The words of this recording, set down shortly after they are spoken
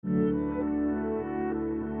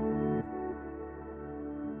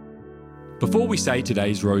Before we say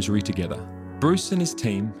today's rosary together, Bruce and his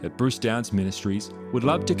team at Bruce Downs Ministries would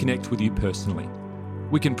love to connect with you personally.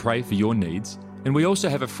 We can pray for your needs, and we also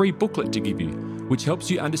have a free booklet to give you, which helps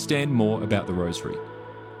you understand more about the rosary.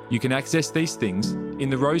 You can access these things in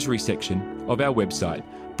the rosary section of our website,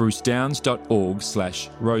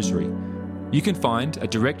 brucedowns.org/rosary. You can find a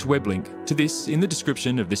direct web link to this in the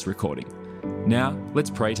description of this recording. Now, let's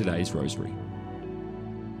pray today's rosary.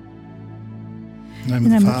 In the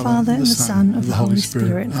name of the Father, and the Son, and of the Holy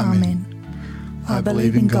Spirit. Amen. I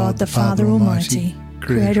believe in God, the Father Almighty,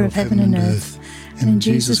 creator of heaven and earth, and in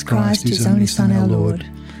Jesus Christ, his only Son, our Lord,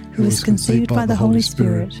 who was conceived by the Holy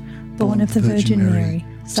Spirit, born of the Virgin Mary,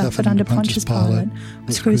 suffered under Pontius Pilate,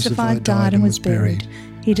 was crucified, died, and was buried.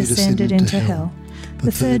 He descended into hell.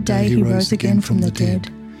 The third day he rose again from the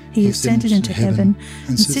dead. He ascended into heaven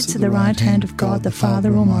and sits at the right hand of God, the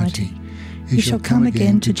Father Almighty. He shall come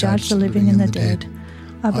again to judge the living and the dead.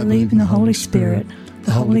 I believe in the Holy Spirit,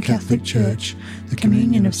 the Holy Catholic Church, the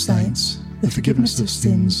communion of saints, the forgiveness of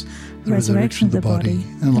sins, the resurrection of the body,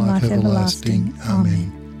 and life everlasting.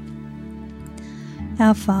 Amen.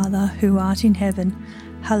 Our Father, who art in heaven,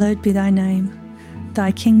 hallowed be thy name.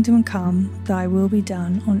 Thy kingdom come, thy will be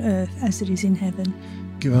done on earth as it is in heaven.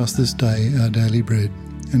 Give us this day our daily bread,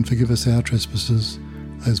 and forgive us our trespasses,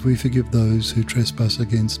 as we forgive those who trespass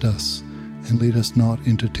against us. And lead us not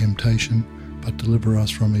into temptation, but deliver us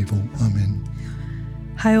from evil. Amen.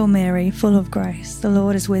 Hail Mary, full of grace, the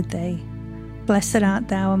Lord is with thee. Blessed art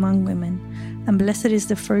thou among women, and blessed is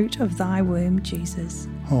the fruit of thy womb, Jesus.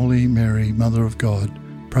 Holy Mary, Mother of God,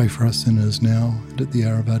 pray for us sinners now and at the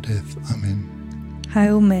hour of our death. Amen.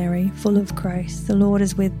 Hail Mary, full of grace, the Lord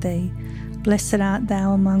is with thee. Blessed art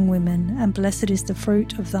thou among women, and blessed is the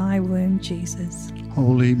fruit of thy womb, Jesus.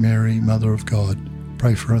 Holy Mary, Mother of God,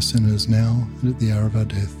 pray for us sinners now and at the hour of our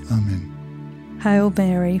death. Amen. Hail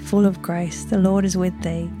Mary, full of grace, the Lord is with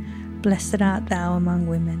thee. Blessed art thou among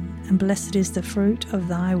women, and blessed is the fruit of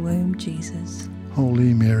thy womb, Jesus.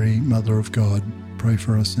 Holy Mary, Mother of God, pray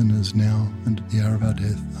for us sinners now and at the hour of our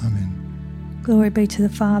death. Amen. Glory be to the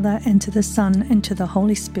Father, and to the Son, and to the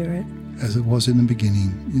Holy Spirit. As it was in the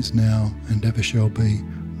beginning, is now, and ever shall be,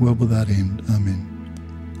 world without end. Amen.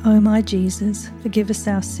 O my Jesus, forgive us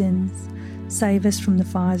our sins. Save us from the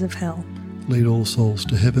fires of hell. Lead all souls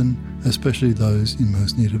to heaven, especially those in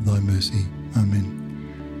most need of thy mercy.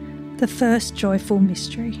 Amen. The first joyful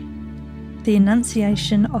mystery, the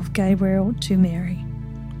Annunciation of Gabriel to Mary.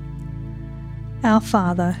 Our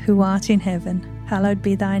Father, who art in heaven, hallowed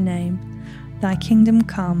be thy name. Thy kingdom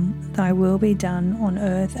come, thy will be done on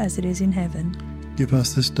earth as it is in heaven. Give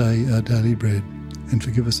us this day our daily bread, and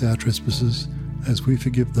forgive us our trespasses, as we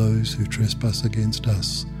forgive those who trespass against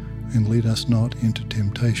us. And lead us not into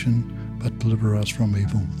temptation, but deliver us from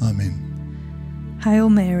evil. Amen. Hail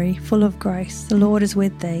Mary, full of grace, the Lord is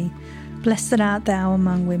with thee. Blessed art thou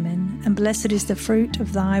among women, and blessed is the fruit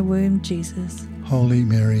of thy womb, Jesus. Holy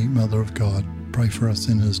Mary, Mother of God, pray for us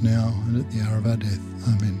sinners now and at the hour of our death.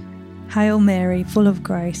 Amen. Hail Mary, full of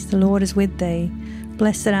grace, the Lord is with thee.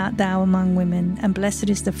 Blessed art thou among women, and blessed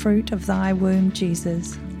is the fruit of thy womb,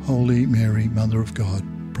 Jesus. Holy Mary, Mother of God,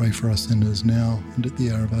 pray for us sinners now and at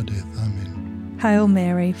the hour of our death. Amen. Hail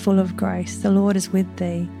Mary, full of grace, the Lord is with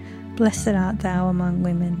thee. Blessed art thou among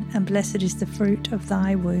women, and blessed is the fruit of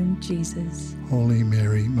thy womb, Jesus. Holy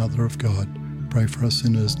Mary, Mother of God, pray for us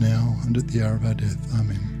sinners now and at the hour of our death.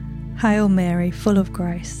 Amen. Hail Mary, full of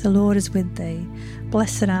grace, the Lord is with thee.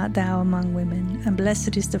 Blessed art thou among women, and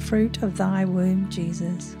blessed is the fruit of thy womb,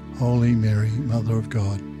 Jesus. Holy Mary, Mother of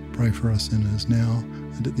God, pray for us sinners now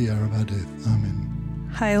and at the hour of our death. Amen.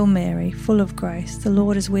 Hail Mary, full of grace, the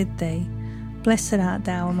Lord is with thee. Blessed art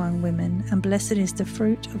thou among women, and blessed is the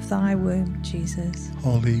fruit of thy womb, Jesus.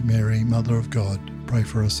 Holy Mary, Mother of God, pray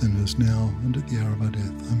for us sinners now and at the hour of our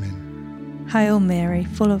death. Amen. Hail Mary,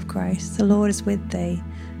 full of grace, the Lord is with thee.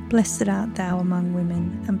 Blessed art thou among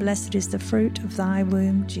women, and blessed is the fruit of thy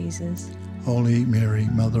womb, Jesus. Holy Mary,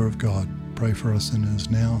 Mother of God, pray for us sinners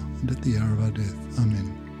now and at the hour of our death.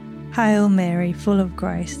 Amen. Hail Mary, full of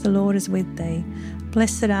grace, the Lord is with thee.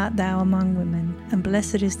 Blessed art thou among women, and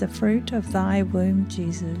blessed is the fruit of thy womb,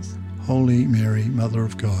 Jesus. Holy Mary, Mother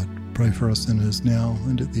of God, pray for us sinners now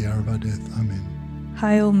and at the hour of our death. Amen.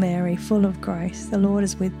 Hail Mary, full of grace, the Lord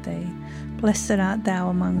is with thee. Blessed art thou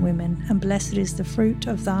among women, and blessed is the fruit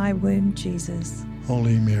of thy womb, Jesus.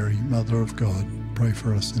 Holy Mary, Mother of God, pray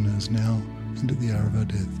for us sinners now and at the hour of our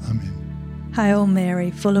death. Amen. Hail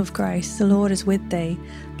Mary, full of grace, the Lord is with thee.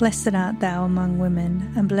 Blessed art thou among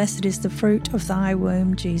women, and blessed is the fruit of thy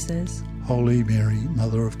womb, Jesus. Holy Mary,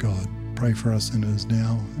 Mother of God, pray for us sinners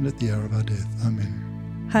now and at the hour of our death.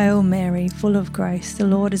 Amen. Hail Mary, full of grace, the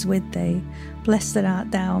Lord is with thee. Blessed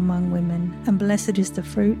art thou among women, and blessed is the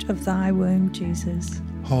fruit of thy womb, Jesus.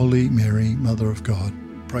 Holy Mary, Mother of God,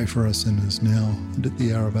 pray for us sinners now and at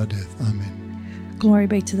the hour of our death. Amen. Glory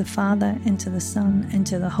be to the Father, and to the Son, and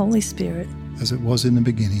to the Holy Spirit. As it was in the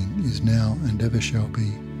beginning, is now, and ever shall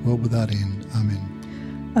be, world without end.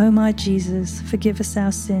 Amen. O my Jesus, forgive us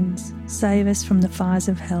our sins, save us from the fires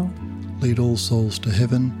of hell. Lead all souls to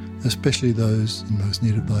heaven, especially those in most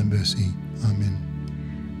need of thy mercy.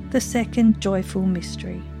 Amen. The second joyful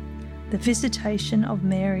mystery, the visitation of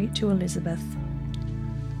Mary to Elizabeth.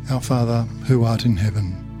 Our Father, who art in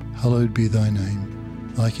heaven, hallowed be thy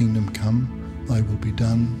name. Thy kingdom come, thy will be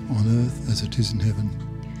done on earth as it is in heaven.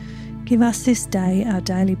 Give us this day our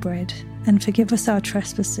daily bread, and forgive us our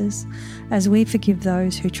trespasses, as we forgive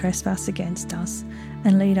those who trespass against us.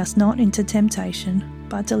 And lead us not into temptation,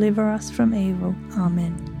 but deliver us from evil.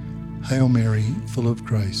 Amen. Hail Mary, full of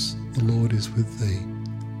grace, the Lord is with thee.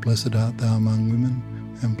 Blessed art thou among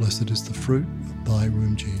women, and blessed is the fruit of thy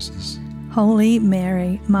womb, Jesus. Holy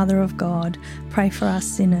Mary, Mother of God, pray for us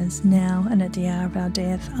sinners, now and at the hour of our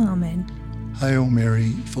death. Amen. Hail Mary,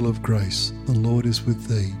 full of grace, the Lord is with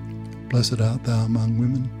thee. Blessed art thou among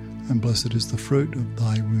women, and blessed is the fruit of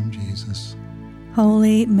thy womb, Jesus.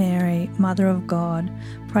 Holy Mary, Mother of God,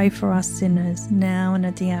 pray for us sinners, now and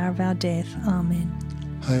at the hour of our death. Amen.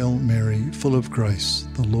 Hail Mary, full of grace,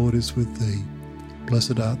 the Lord is with thee.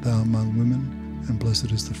 Blessed art thou among women, and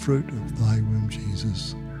blessed is the fruit of thy womb,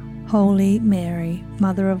 Jesus. Holy Mary,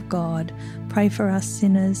 Mother of God, pray for us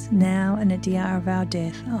sinners, now and at the hour of our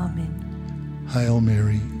death. Amen. Hail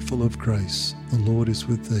Mary, full of grace, the Lord is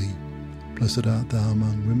with thee. Blessed art thou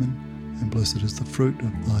among women, and blessed is the fruit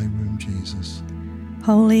of thy womb, Jesus.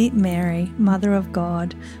 Holy Mary, Mother of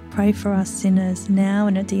God, pray for us sinners, now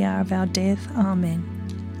and at the hour of our death. Amen.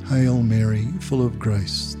 Hail Mary, full of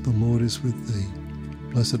grace, the Lord is with thee.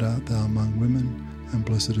 Blessed art thou among women, and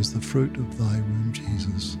blessed is the fruit of thy womb,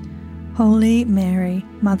 Jesus. Holy Mary,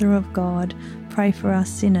 Mother of God, pray for us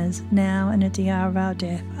sinners, now and at the hour of our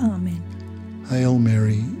death. Amen. Hail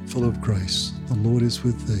Mary, full of grace, the Lord is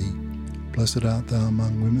with thee. Blessed art thou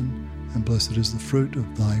among women, and blessed is the fruit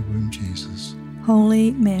of thy womb, Jesus.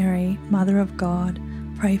 Holy Mary, Mother of God,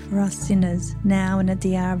 pray for us sinners, now and at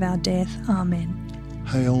the hour of our death. Amen.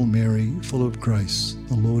 Hail Mary, full of grace,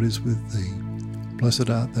 the Lord is with thee. Blessed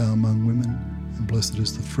art thou among women, and blessed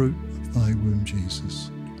is the fruit of thy womb,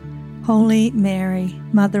 Jesus. Holy Mary,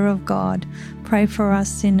 Mother of God, pray for us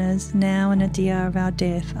sinners, now and at the hour of our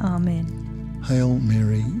death. Amen. Hail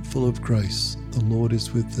Mary, full of grace, the Lord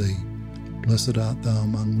is with thee. Blessed art thou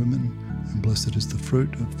among women, and blessed is the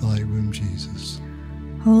fruit of thy womb, Jesus.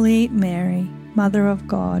 Holy Mary, Mother of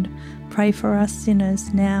God, pray for us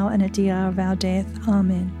sinners, now and at the hour of our death.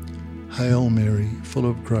 Amen. Hail Mary, full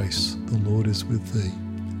of grace, the Lord is with thee.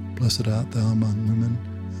 Blessed art thou among women,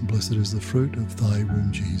 and blessed is the fruit of thy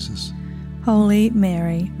womb, Jesus. Holy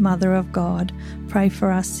Mary, Mother of God, pray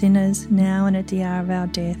for us sinners, now and at the hour of our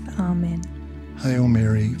death. Amen. Hail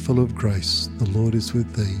Mary, full of grace, the Lord is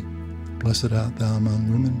with thee. Blessed art thou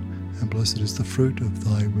among women, and blessed is the fruit of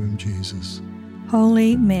thy womb, Jesus.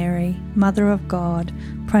 Holy Mary, Mother of God,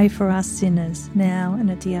 pray for us sinners, now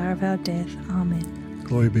and at the hour of our death. Amen.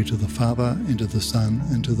 Glory be to the Father, and to the Son,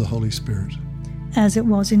 and to the Holy Spirit. As it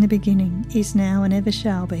was in the beginning, is now, and ever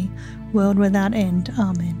shall be, world without end.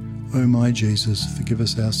 Amen. O my Jesus, forgive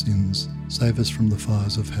us our sins, save us from the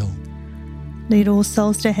fires of hell. Lead all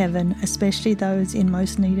souls to heaven, especially those in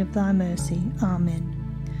most need of thy mercy. Amen.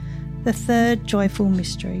 The third joyful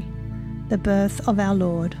mystery, the birth of our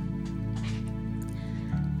Lord.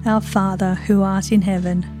 Our Father, who art in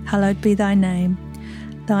heaven, hallowed be thy name.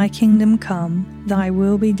 Thy kingdom come, thy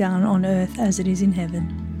will be done on earth as it is in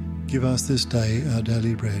heaven. Give us this day our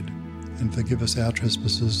daily bread, and forgive us our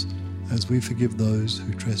trespasses, as we forgive those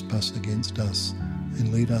who trespass against us.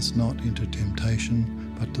 And lead us not into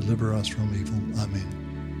temptation, but deliver us from evil.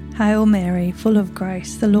 Amen. Hail Mary, full of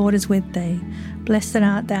grace, the Lord is with thee. Blessed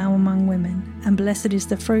art thou among women, and blessed is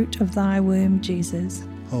the fruit of thy womb, Jesus.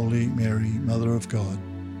 Holy Mary, Mother of God,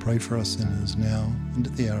 pray for us sinners now and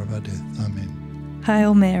at the hour of our death. Amen.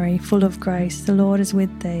 Hail Mary, full of grace, the Lord is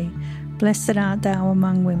with thee. Blessed art thou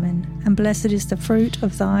among women, and blessed is the fruit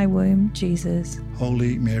of thy womb, Jesus.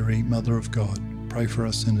 Holy Mary, Mother of God, pray for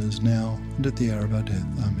us sinners now and at the hour of our death.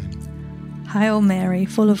 Amen. Hail Mary,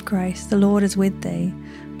 full of grace, the Lord is with thee.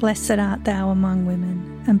 Blessed art thou among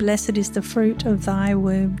women, and blessed is the fruit of thy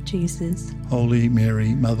womb, Jesus. Holy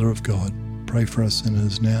Mary, Mother of God, pray for us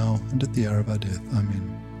sinners now and at the hour of our death.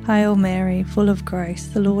 Amen. Hail Mary, full of grace,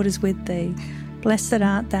 the Lord is with thee. Blessed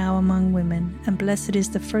art thou among women, and blessed is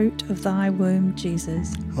the fruit of thy womb,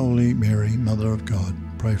 Jesus. Holy Mary, Mother of God,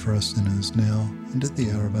 pray for us sinners now and at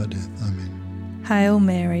the hour of our death. Amen. Hail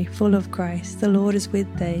Mary, full of grace, the Lord is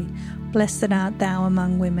with thee. Blessed art thou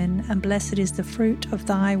among women, and blessed is the fruit of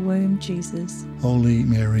thy womb, Jesus. Holy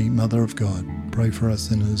Mary, Mother of God, pray for us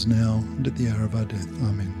sinners now and at the hour of our death.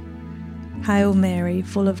 Amen. Hail Mary,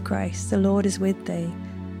 full of grace, the Lord is with thee.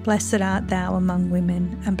 Blessed art thou among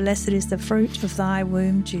women, and blessed is the fruit of thy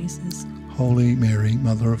womb, Jesus. Holy Mary,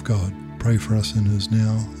 Mother of God, pray for us sinners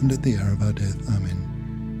now and at the hour of our death.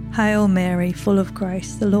 Amen. Hail Mary, full of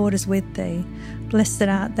grace, the Lord is with thee. Blessed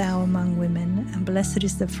art thou among women, and blessed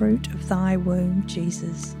is the fruit of thy womb,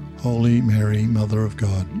 Jesus. Holy Mary, Mother of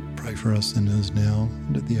God, pray for us sinners now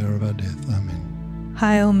and at the hour of our death. Amen.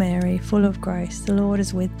 Hail Mary, full of grace, the Lord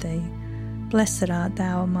is with thee. Blessed art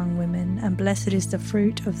thou among women, and blessed is the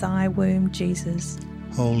fruit of thy womb, Jesus.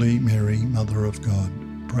 Holy Mary, Mother of God,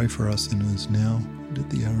 pray for us sinners now and at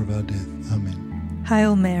the hour of our death. Amen.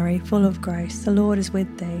 Hail Mary, full of grace, the Lord is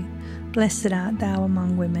with thee. Blessed art thou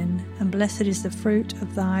among women, and blessed is the fruit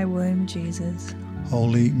of thy womb, Jesus.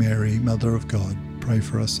 Holy Mary, Mother of God, pray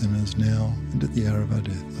for us sinners now and at the hour of our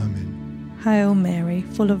death. Amen. Hail Mary,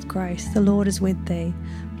 full of grace, the Lord is with thee.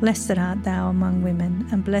 Blessed art thou among women,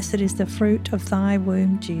 and blessed is the fruit of thy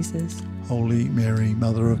womb, Jesus. Holy Mary,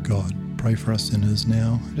 Mother of God, pray for us sinners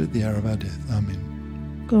now and at the hour of our death.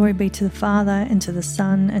 Amen. Glory be to the Father, and to the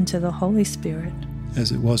Son, and to the Holy Spirit.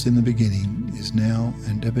 As it was in the beginning, is now,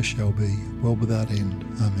 and ever shall be, world without end.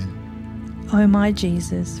 Amen. O my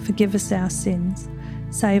Jesus, forgive us our sins,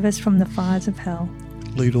 save us from the fires of hell.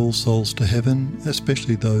 Lead all souls to heaven,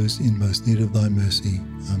 especially those in most need of thy mercy.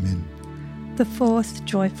 Amen. The fourth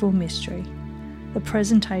joyful mystery, the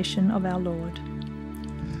presentation of our Lord.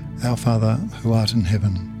 Our Father, who art in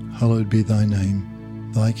heaven, hallowed be thy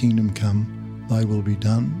name. Thy kingdom come, thy will be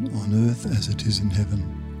done, on earth as it is in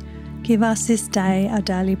heaven. Give us this day our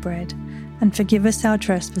daily bread, and forgive us our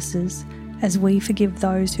trespasses, as we forgive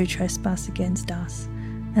those who trespass against us.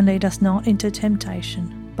 And lead us not into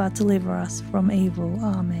temptation, but deliver us from evil.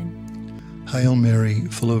 Amen. Hail Mary,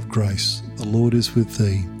 full of grace, the Lord is with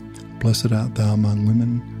thee. Blessed art thou among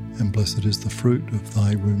women, and blessed is the fruit of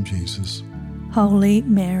thy womb, Jesus. Holy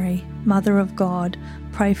Mary, Mother of God,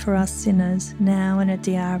 pray for us sinners, now and at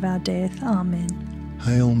the hour of our death. Amen.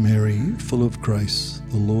 Hail Mary, full of grace,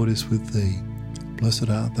 the Lord is with thee. Blessed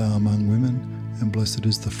art thou among women, and blessed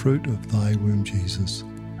is the fruit of thy womb, Jesus.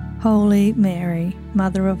 Holy Mary,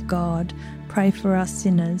 Mother of God, pray for us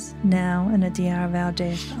sinners, now and at the hour of our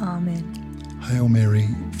death. Amen. Hail Mary,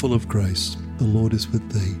 full of grace, the Lord is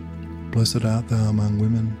with thee. Blessed art thou among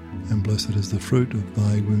women, and blessed is the fruit of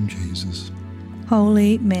thy womb, Jesus.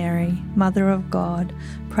 Holy Mary, Mother of God,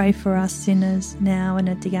 pray for us sinners, now and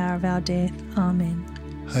at the hour of our death. Amen.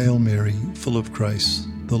 Hail Mary, full of grace,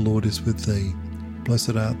 the Lord is with thee.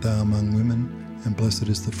 Blessed art thou among women, and blessed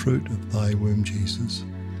is the fruit of thy womb, Jesus.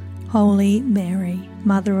 Holy Mary,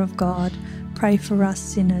 Mother of God, pray for us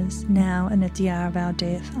sinners, now and at the hour of our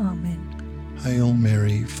death. Amen. Hail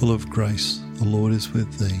Mary, full of grace, the Lord is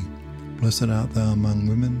with thee. Blessed art thou among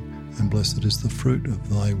women, and blessed is the fruit of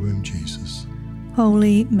thy womb, Jesus.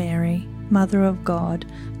 Holy Mary, Mother of God,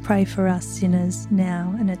 pray for us sinners,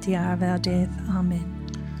 now and at the hour of our death. Amen.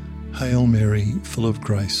 Hail Mary, full of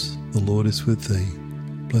grace, the Lord is with thee.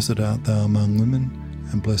 Blessed art thou among women,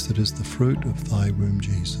 and blessed is the fruit of thy womb,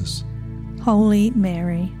 Jesus. Holy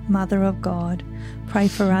Mary, Mother of God, pray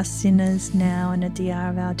for us sinners, now and at the hour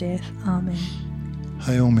of our death. Amen.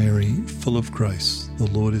 Hail Mary, full of grace,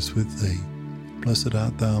 the Lord is with thee. Blessed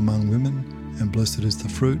art thou among women, and blessed is the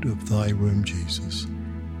fruit of thy womb, Jesus.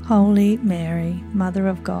 Holy Mary, Mother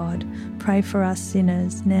of God, pray for us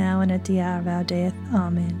sinners, now and at the hour of our death.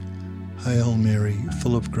 Amen. Hail Mary,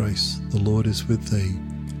 full of grace, the Lord is with thee.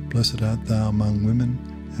 Blessed art thou among women,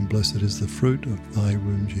 and blessed is the fruit of thy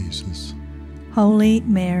womb, Jesus. Holy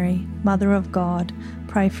Mary, Mother of God,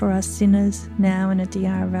 pray for us sinners, now and at the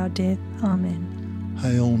hour of our death. Amen.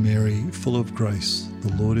 Hail Mary, full of grace,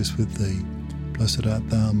 the Lord is with thee. Blessed art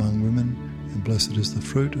thou among women, and blessed is the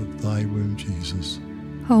fruit of thy womb, Jesus.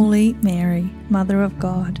 Holy Mary, Mother of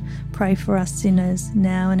God, pray for us sinners,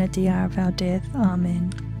 now and at the hour of our death.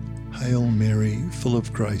 Amen. Hail Mary, full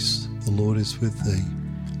of grace, the Lord is with thee.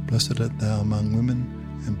 Blessed art thou among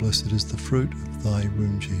women, and blessed is the fruit of thy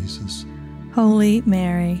womb, Jesus. Holy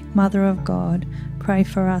Mary, Mother of God, pray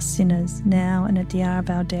for us sinners, now and at the hour of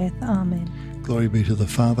our death. Amen. Glory be to the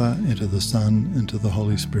Father, and to the Son, and to the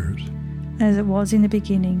Holy Spirit. As it was in the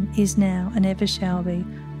beginning, is now, and ever shall be,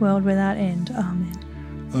 world without end. Amen.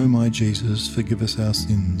 O my Jesus, forgive us our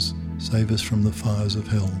sins, save us from the fires of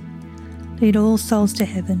hell. Lead all souls to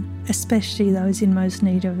heaven, especially those in most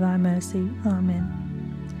need of thy mercy.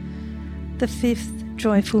 Amen. The fifth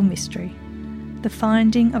joyful mystery, the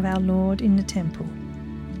finding of our Lord in the temple.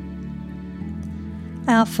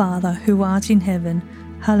 Our Father, who art in heaven,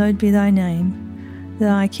 hallowed be thy name.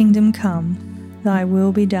 Thy kingdom come, thy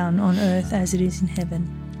will be done on earth as it is in heaven.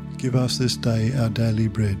 Give us this day our daily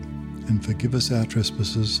bread, and forgive us our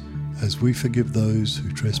trespasses, as we forgive those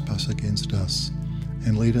who trespass against us.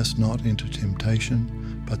 And lead us not into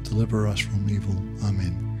temptation, but deliver us from evil.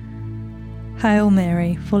 Amen. Hail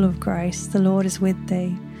Mary, full of grace, the Lord is with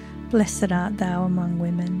thee. Blessed art thou among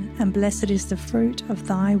women, and blessed is the fruit of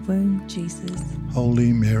thy womb, Jesus.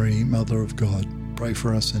 Holy Mary, Mother of God, pray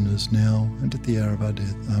for us sinners now and at the hour of our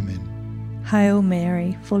death. Amen. Hail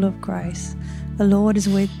Mary, full of grace, the Lord is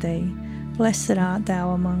with thee. Blessed art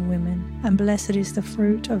thou among women, and blessed is the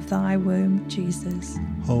fruit of thy womb, Jesus.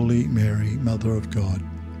 Holy Mary, Mother of God,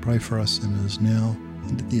 pray for us sinners now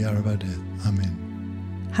and at the hour of our death.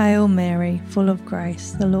 Amen. Hail Mary, full of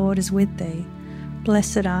grace, the Lord is with thee.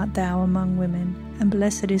 Blessed art thou among women, and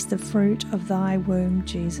blessed is the fruit of thy womb,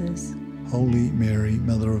 Jesus. Holy Mary,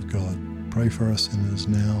 Mother of God, pray for us sinners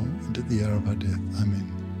now and at the hour of our death. Amen.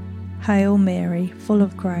 Hail Mary, full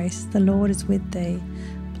of grace, the Lord is with thee.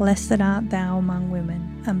 Blessed art thou among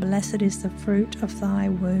women, and blessed is the fruit of thy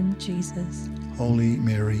womb, Jesus. Holy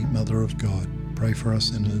Mary, Mother of God, pray for us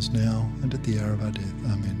sinners now and at the hour of our death.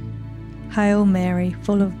 Amen. Hail Mary,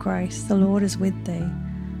 full of grace, the Lord is with thee.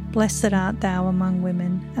 Blessed art thou among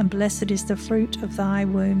women, and blessed is the fruit of thy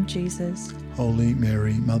womb, Jesus. Holy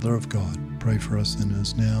Mary, Mother of God, pray for us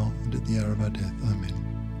sinners now and at the hour of our death. Amen.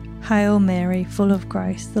 Hail Mary, full of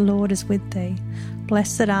grace, the Lord is with thee.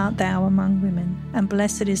 Blessed art thou among women, and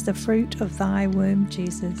blessed is the fruit of thy womb,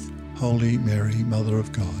 Jesus. Holy Mary, Mother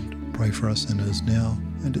of God, pray for us sinners now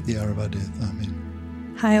and at the hour of our death.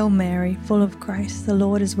 Amen. Hail Mary, full of grace, the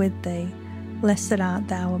Lord is with thee. Blessed art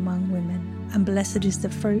thou among women, and blessed is the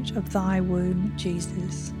fruit of thy womb,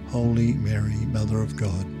 Jesus. Holy Mary, Mother of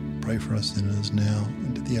God, pray for us sinners now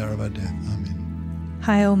and at the hour of our death. Amen.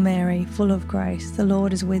 Hail Mary, full of grace, the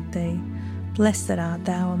Lord is with thee. Blessed art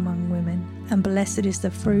thou among women, and blessed is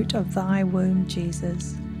the fruit of thy womb,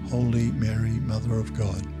 Jesus. Holy Mary, Mother of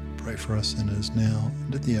God, pray for us sinners now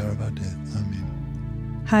and at the hour of our death.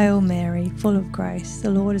 Amen. Hail Mary, full of grace, the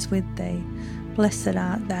Lord is with thee. Blessed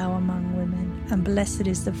art thou among women, and blessed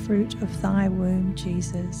is the fruit of thy womb,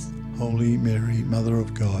 Jesus. Holy Mary, Mother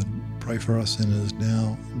of God, pray for us sinners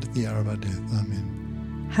now and at the hour of our death. Amen.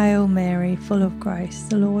 Hail Mary, full of grace,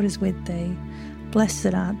 the Lord is with thee.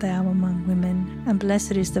 Blessed art thou among women, and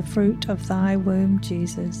blessed is the fruit of thy womb,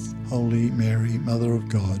 Jesus. Holy Mary, Mother of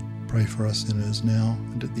God, pray for us sinners now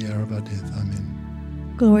and at the hour of our death.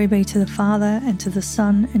 Amen. Glory be to the Father, and to the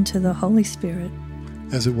Son, and to the Holy Spirit.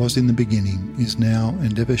 As it was in the beginning, is now,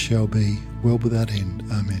 and ever shall be, world without end.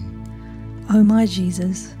 Amen. O my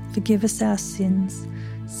Jesus, forgive us our sins,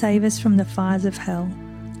 save us from the fires of hell.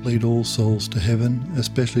 Lead all souls to heaven,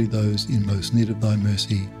 especially those in most need of thy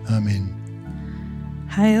mercy. Amen.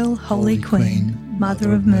 Hail, Holy Queen,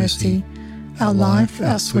 Mother of Mercy, our life,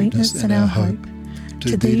 our sweetness, and our hope.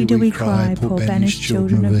 To thee do we cry, poor banished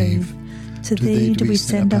children of Eve. To thee do we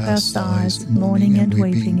send up our sighs, mourning and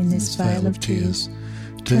weeping in this vale of tears.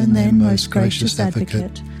 Turn then, most gracious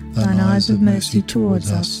Advocate, thine eyes of mercy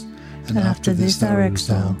towards us, and after this our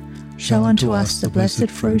exile, show unto us the blessed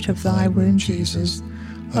fruit of thy womb, Jesus.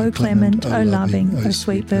 O clement, O loving, O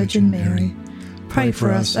sweet Virgin Mary, pray for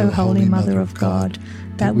us, O Holy Mother of God,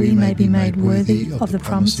 that we may be made worthy of the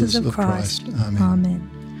promises of Christ. Amen.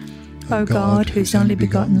 O God, whose only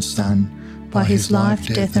begotten Son, by his life,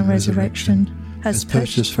 death, and resurrection, has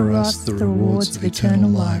purchased for us the rewards of eternal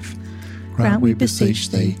life, grant, we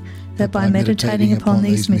beseech thee, that by meditating upon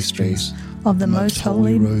these mysteries of the most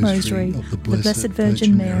holy Rosary of the Blessed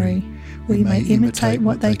Virgin Mary, we may imitate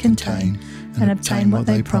what they contain and obtain what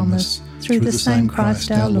they promise, through the same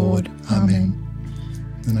Christ our Lord. Amen.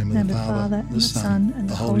 In the name of the Father, and the Son, and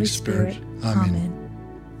the Holy Spirit. Amen.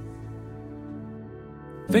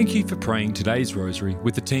 Thank you for praying today's Rosary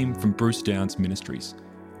with the team from Bruce Downs Ministries.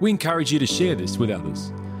 We encourage you to share this with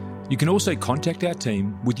others. You can also contact our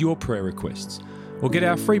team with your prayer requests, or get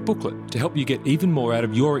our free booklet to help you get even more out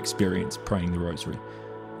of your experience praying the Rosary.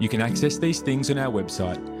 You can access these things on our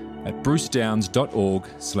website at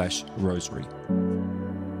brucedowns.org/rosary.